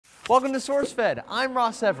Welcome to SourceFed. I'm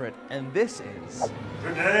Ross Everett, and this is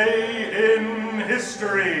Today in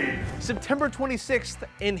History. September 26th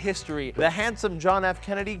in history. The handsome John F.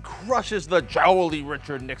 Kennedy crushes the jowly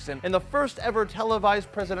Richard Nixon in the first ever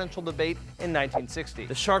televised presidential debate in 1960.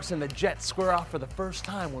 The Sharks and the Jets square off for the first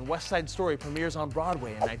time when West Side Story premieres on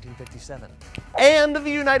Broadway in 1957. And the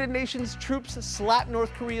United Nations troops slap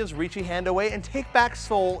North Korea's reachy hand away and take back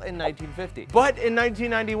Seoul in 1950. But in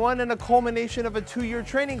 1991, in a culmination of a 2-year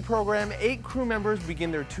training program, 8 crew members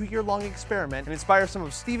begin their 2-year-long experiment and inspire some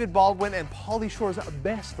of Stephen Baldwin and Pauly Shore's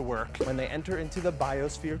best work when they enter into the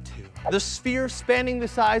Biosphere 2. The sphere, spanning the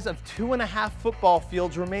size of 2.5 football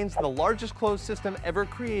fields, remains the largest closed system ever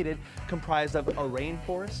created, comprised of a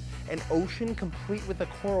rainforest, an ocean complete with a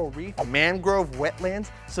coral reef, mangrove wetlands,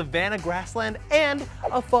 savanna grassland, and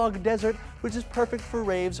a fog desert, which is perfect for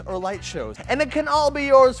raves or light shows. And it can all be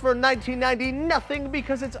yours for $19.90 nothing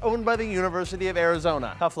because it's owned by the University of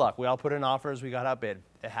Arizona. Tough luck, we all put in offers, we got outbid.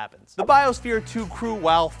 It happens. The Biosphere 2 crew,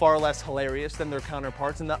 while far less hilarious than their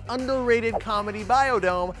counterparts in the underrated comedy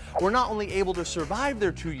Biodome, were not only able to survive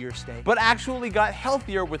their 2-year stay, but actually got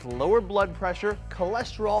healthier with lower blood pressure,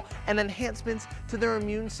 cholesterol, and enhancements to their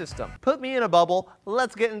immune system. Put me in a bubble,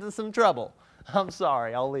 let's get into some trouble. I'm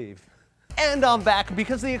sorry, I'll leave. And I'm back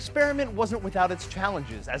because the experiment wasn't without its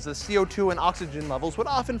challenges, as the CO2 and oxygen levels would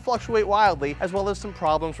often fluctuate wildly, as well as some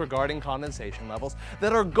problems regarding condensation levels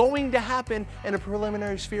that are going to happen in a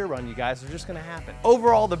preliminary sphere run, you guys. They're just going to happen.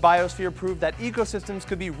 Overall, the Biosphere proved that ecosystems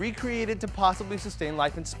could be recreated to possibly sustain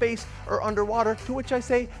life in space or underwater, to which I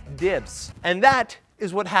say dibs. And that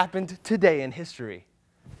is what happened today in history.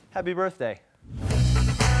 Happy birthday.